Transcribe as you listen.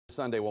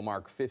Sunday will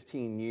mark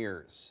 15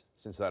 years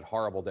since that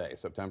horrible day,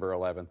 September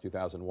 11th,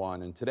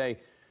 2001. And today,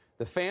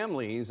 the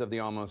families of the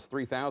almost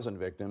 3,000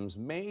 victims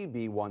may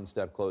be one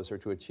step closer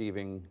to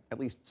achieving at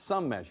least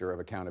some measure of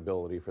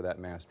accountability for that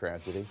mass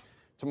tragedy.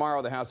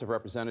 Tomorrow, the House of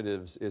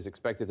Representatives is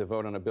expected to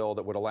vote on a bill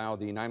that would allow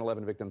the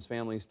 9/11 victims'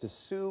 families to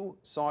sue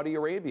Saudi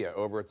Arabia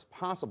over its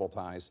possible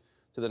ties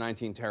to the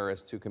 19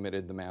 terrorists who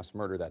committed the mass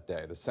murder that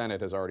day. The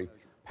Senate has already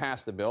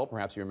passed the bill.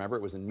 Perhaps you remember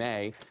it was in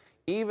May.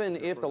 Even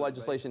if the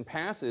legislation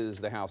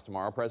passes the House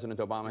tomorrow, President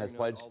Obama has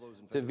pledged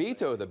to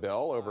veto the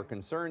bill over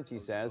concerns, he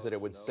says, that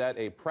it would set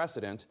a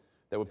precedent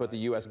that would put the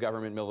U.S.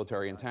 government,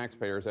 military, and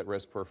taxpayers at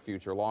risk for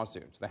future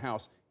lawsuits. The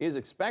House is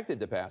expected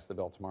to pass the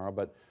bill tomorrow,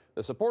 but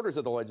the supporters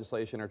of the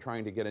legislation are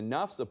trying to get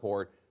enough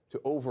support to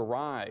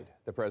override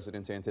the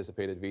president's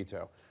anticipated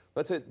veto.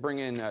 Let's bring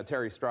in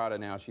Tom Strada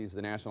now. She's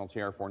the national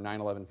chair for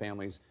 9/11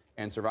 Families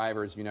and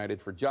Survivors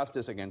United for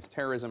Justice Against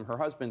Terrorism. Her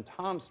husband,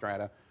 Tom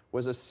Strada,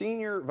 was a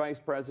senior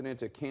vice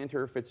president at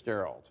Cantor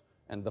Fitzgerald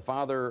and the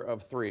father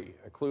of three,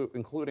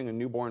 including a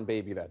newborn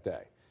baby that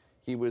day.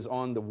 He was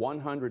on the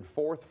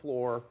 104th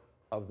floor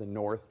of the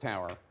North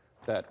Tower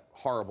that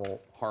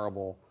horrible,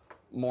 horrible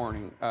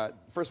morning.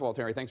 First of all,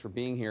 Terry, thanks for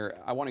being here.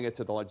 I want to get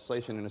to the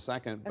legislation in a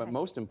second, but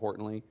most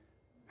importantly,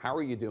 how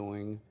are you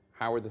doing?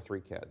 How are the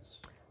three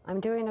kids? I'm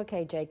doing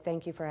okay, Jake.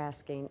 Thank you for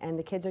asking. And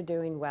the kids are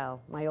doing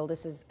well. My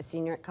oldest is a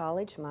senior at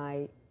college.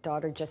 My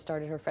daughter just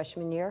started her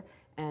freshman year.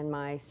 And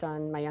my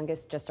son, my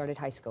youngest, just started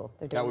high school.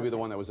 That would be the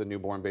one that was a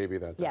newborn baby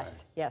that day?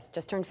 Yes, yes.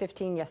 Just turned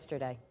 15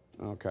 yesterday.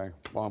 Okay.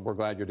 Well, we're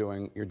glad you're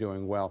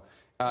doing well.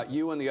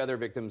 You and the other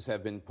victims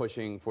have been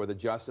pushing for the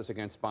Justice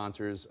Against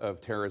Sponsors of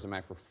Terrorism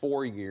Act for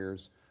 4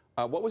 years.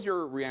 What was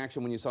your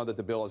reaction when you saw that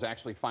the bill is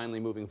actually finally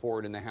moving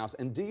forward in the House?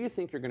 And do you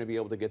think you're going to be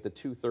able to get the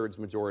 2/3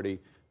 majority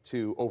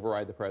to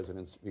override the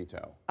president's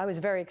veto? I was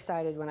very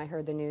excited when I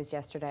heard the news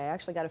yesterday. I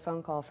actually got a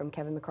phone call from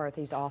Kevin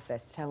McCarthy's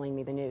office telling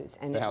me the news.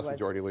 And the House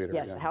Majority Leader.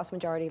 Yes, yeah. The House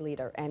Majority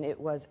Leader. And it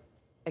was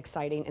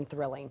exciting and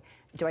thrilling.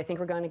 Do I think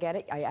we're going to get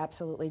it? I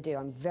absolutely do.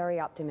 I'm very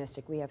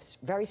optimistic. We have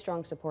very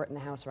strong support in the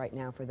House right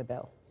now for the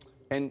bill.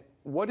 And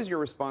what is your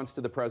response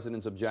to the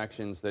president's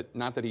objections that,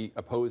 not that he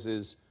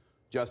opposes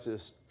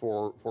justice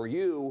for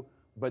you,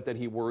 but that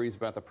he worries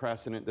about the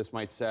precedent this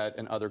might set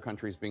and other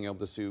countries being able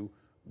to sue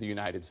the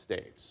United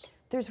States?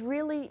 There's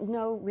really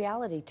no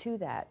reality to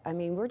that. I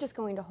mean, we're just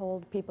going to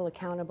hold people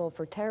accountable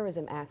for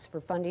terrorism acts, for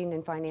funding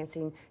and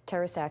financing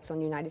terrorist acts on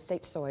United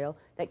States soil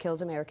that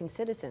kills American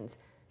citizens.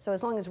 So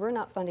as long as we're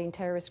not funding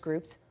terrorist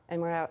groups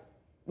and we're out,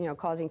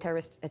 causing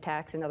terrorist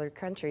attacks in other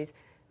countries,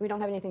 we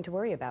don't have anything to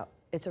worry about.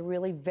 It's a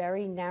really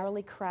very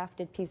narrowly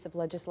crafted piece of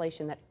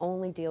legislation that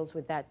only deals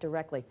with that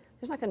directly.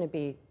 There's not going to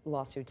be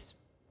lawsuits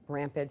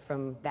rampant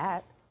from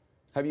that.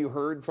 Have you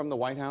heard from the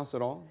White House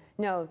at all?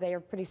 No, they are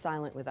pretty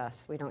silent with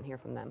us. We don't hear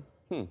from them.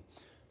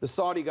 The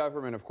Saudi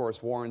government, of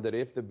course, warned that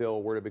if the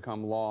bill were to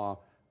become law,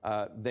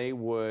 they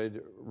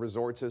would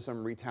resort to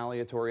some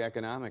retaliatory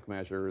economic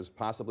measures,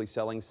 possibly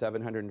selling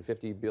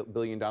 $750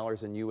 billion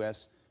in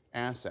U.S.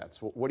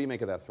 assets. What do you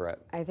make of that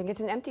threat? I think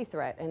it's an empty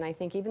threat, and I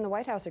think even the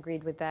White House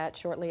agreed with that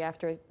shortly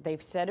after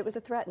they've said it was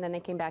a threat, and then they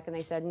came back and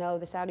they said, no,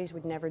 the Saudis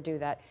would never do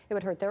that. It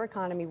would hurt their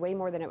economy way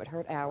more than it would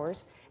hurt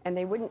ours, and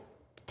they wouldn't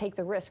take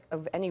the risk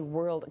of any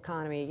world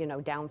economy,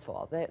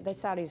 downfall. The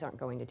Saudis aren't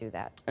going to do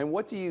that. And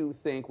what do you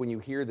think when you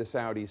hear the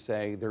Saudis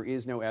say there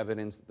is no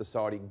evidence that the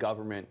Saudi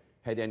government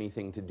had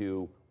anything to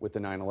do with the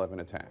 9/11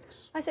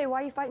 attacks? I say,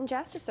 why are you fighting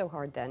justice so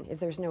hard then, if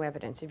there's no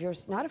evidence? If you're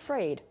not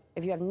afraid,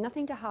 if you have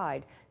nothing to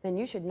hide, then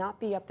you should not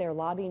be up there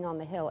lobbying on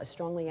the Hill as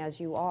strongly as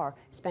you are,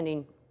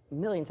 spending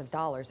millions of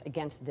dollars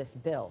against this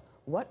bill.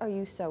 What are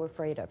you so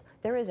afraid of?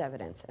 There is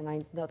evidence, and I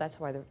know that's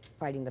why they're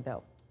fighting the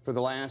bill. For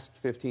the last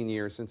 15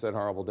 years since that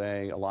horrible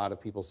day, a lot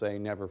of people say,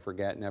 never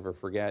forget, never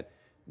forget.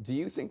 Do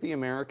you think the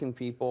American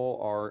people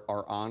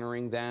are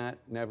honoring that,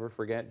 never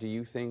forget? Do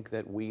you think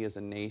that we as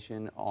a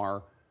nation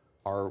are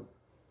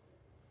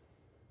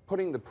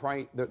putting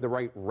the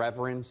right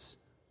reverence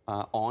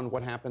on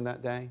what happened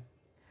that day?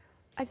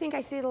 I think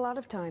I see it a lot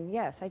of time.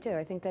 Yes, I do.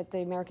 I think that the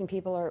American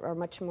people are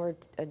much more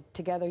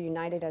together,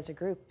 united as a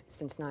group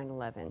since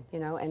 9/11,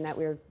 and that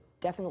we're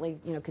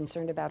definitely,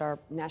 concerned about our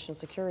national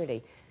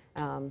security.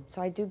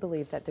 So I do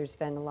believe that there's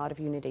been a lot of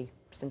unity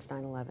since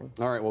 9/11.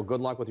 All right. Well, good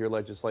luck with your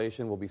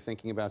legislation. We'll be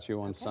thinking about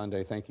you on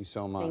Sunday. Thank you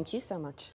so much. Thank you so much.